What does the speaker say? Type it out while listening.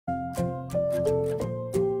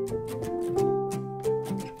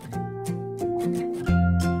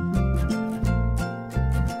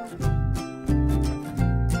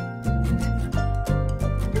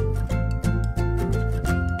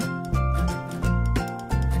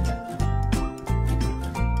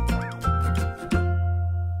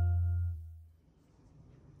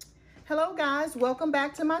Hello guys, welcome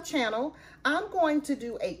back to my channel. I'm going to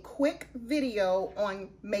do a quick video on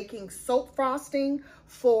making soap frosting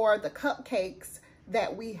for the cupcakes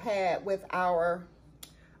that we had with our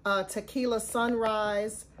Tequila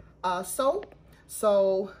Sunrise soap.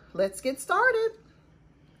 So let's get started.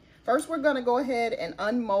 First, we're gonna go ahead and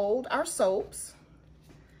unmold our soaps.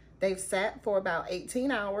 They've sat for about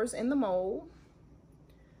 18 hours in the mold,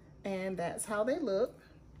 and that's how they look.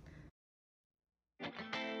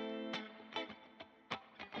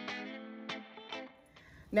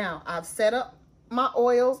 Now, I've set up my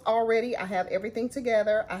oils already. I have everything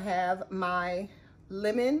together. I have my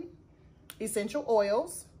lemon essential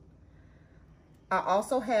oils. I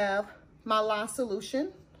also have my lye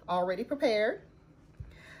solution already prepared.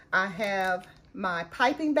 I have my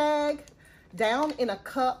piping bag down in a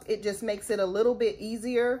cup. It just makes it a little bit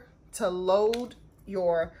easier to load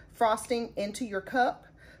your frosting into your cup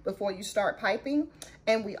before you start piping.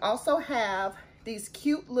 And we also have these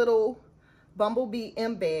cute little bumblebee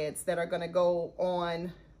embeds that are going to go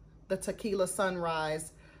on the Tequila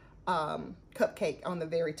Sunrise cupcake on the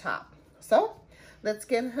very top. So let's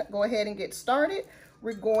go ahead and get started.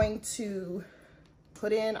 We're going to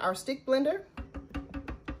put in our stick blender.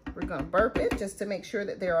 We're going to burp it just to make sure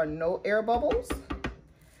that there are no air bubbles.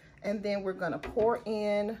 And then we're going to pour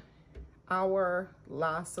in our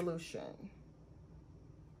lye solution,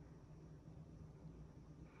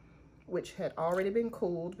 which had already been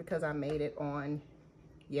cooled because I made it on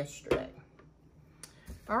yesterday.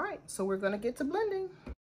 All right, so we're gonna get to blending.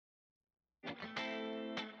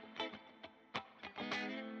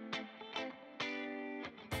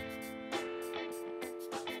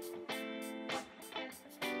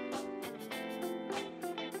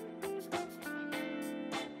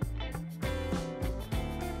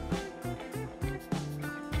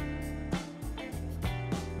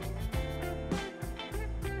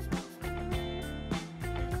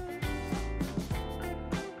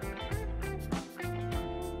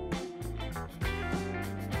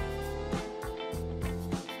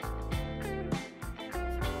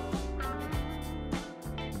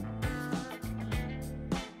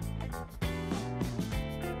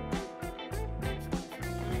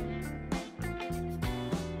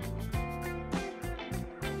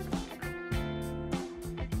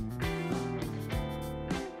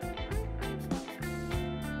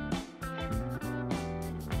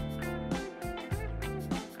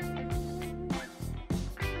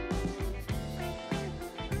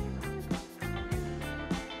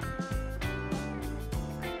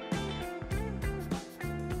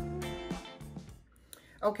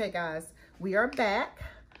 Okay guys, we are back.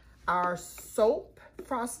 Our soap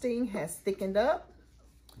frosting has thickened up.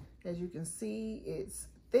 As you can see, it's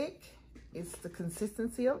thick. It's the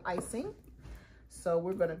consistency of icing. So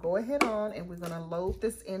we're gonna go ahead on and we're gonna load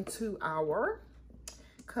this into our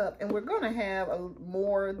cup, and we're gonna have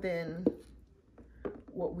more than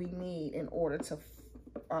what we need in order to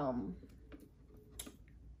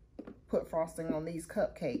put frosting on these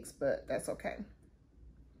cupcakes, but that's okay.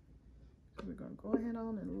 We're gonna go ahead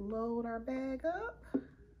on and load our bag up.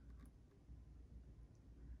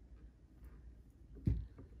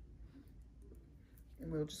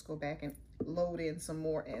 And we'll just go back and load in some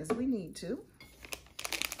more as we need to.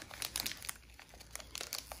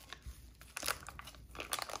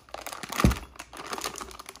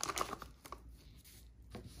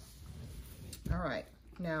 All right,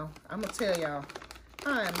 now I'm gonna tell y'all,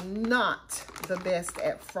 I am not the best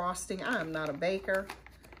at frosting. I am not a baker.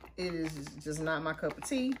 It is just not my cup of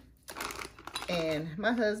tea. And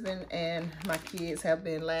my husband and my kids have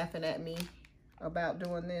been laughing at me about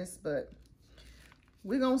doing this, but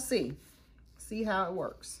we're gonna see how it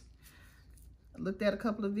works. I looked at a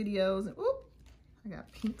couple of videos and whoop, I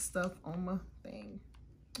got pink stuff on my thing.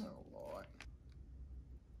 Oh Lord.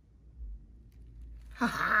 Ha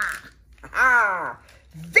ha! Ha ha!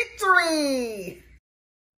 Victory!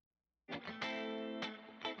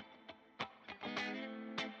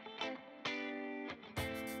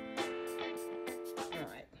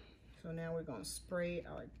 So now we're gonna spray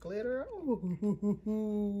our glitter.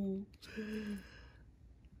 Ooh.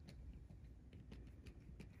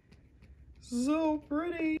 So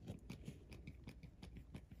pretty.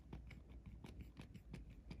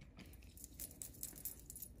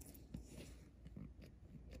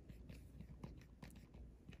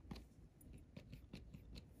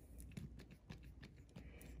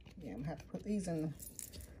 Yeah, I'm gonna have to put these in the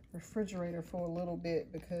refrigerator for a little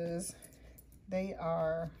bit because they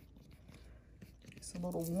are, it's a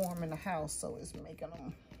little warm in the house, so it's making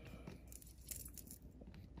them.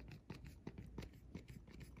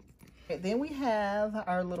 Okay, then we have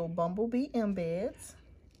our little bumblebee embeds,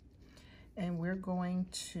 and we're going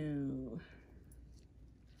to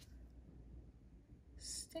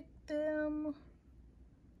stick them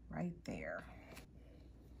right there.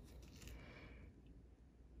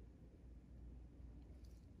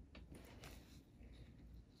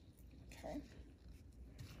 Okay.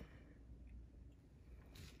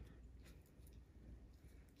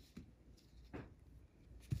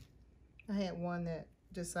 I had one that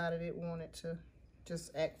decided it wanted to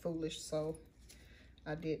just act foolish, so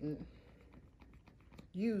I didn't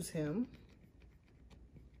use him.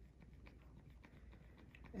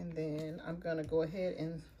 And then I'm gonna go ahead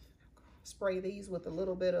and spray these with a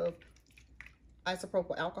little bit of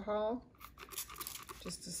isopropyl alcohol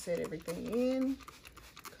just to set everything in.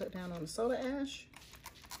 Cut down on the soda ash.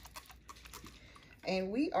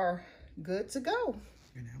 And we are good to go.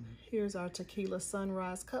 Here's our Tequila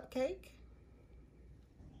Sunrise cupcake.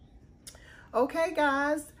 Okay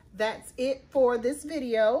guys, that's it for this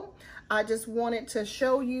video. I just wanted to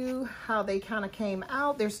show you how they kind of came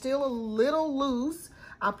out. They're still a little loose.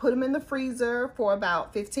 I put them in the freezer for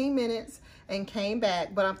about 15 minutes and came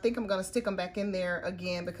back, but I think I'm gonna stick them back in there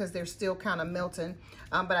again because they're still kind of melting.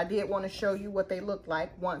 But I did want to show you what they look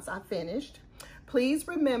like once I finished. Please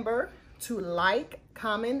remember to like,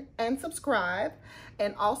 comment, and subscribe.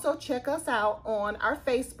 And also check us out on our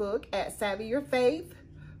Facebook at Savvy Your Faith,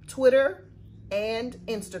 Twitter, and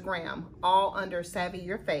Instagram, all under Savvy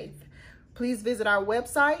Your Faith. Please visit our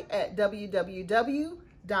website at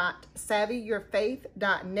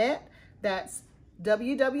www.savvyyourfaith.net. That's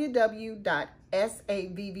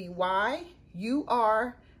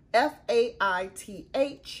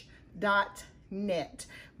www.savvyurfaith.net.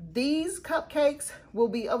 These cupcakes will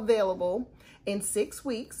be available in 6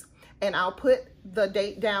 weeks, and I'll put the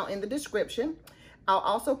date down in the description. I'll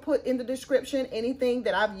also put in the description anything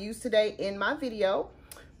that I've used today in my video.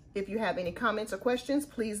 If you have any comments or questions,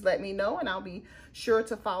 please let me know and I'll be sure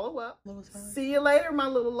to follow up. See you later, my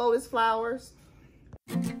little lotus flowers.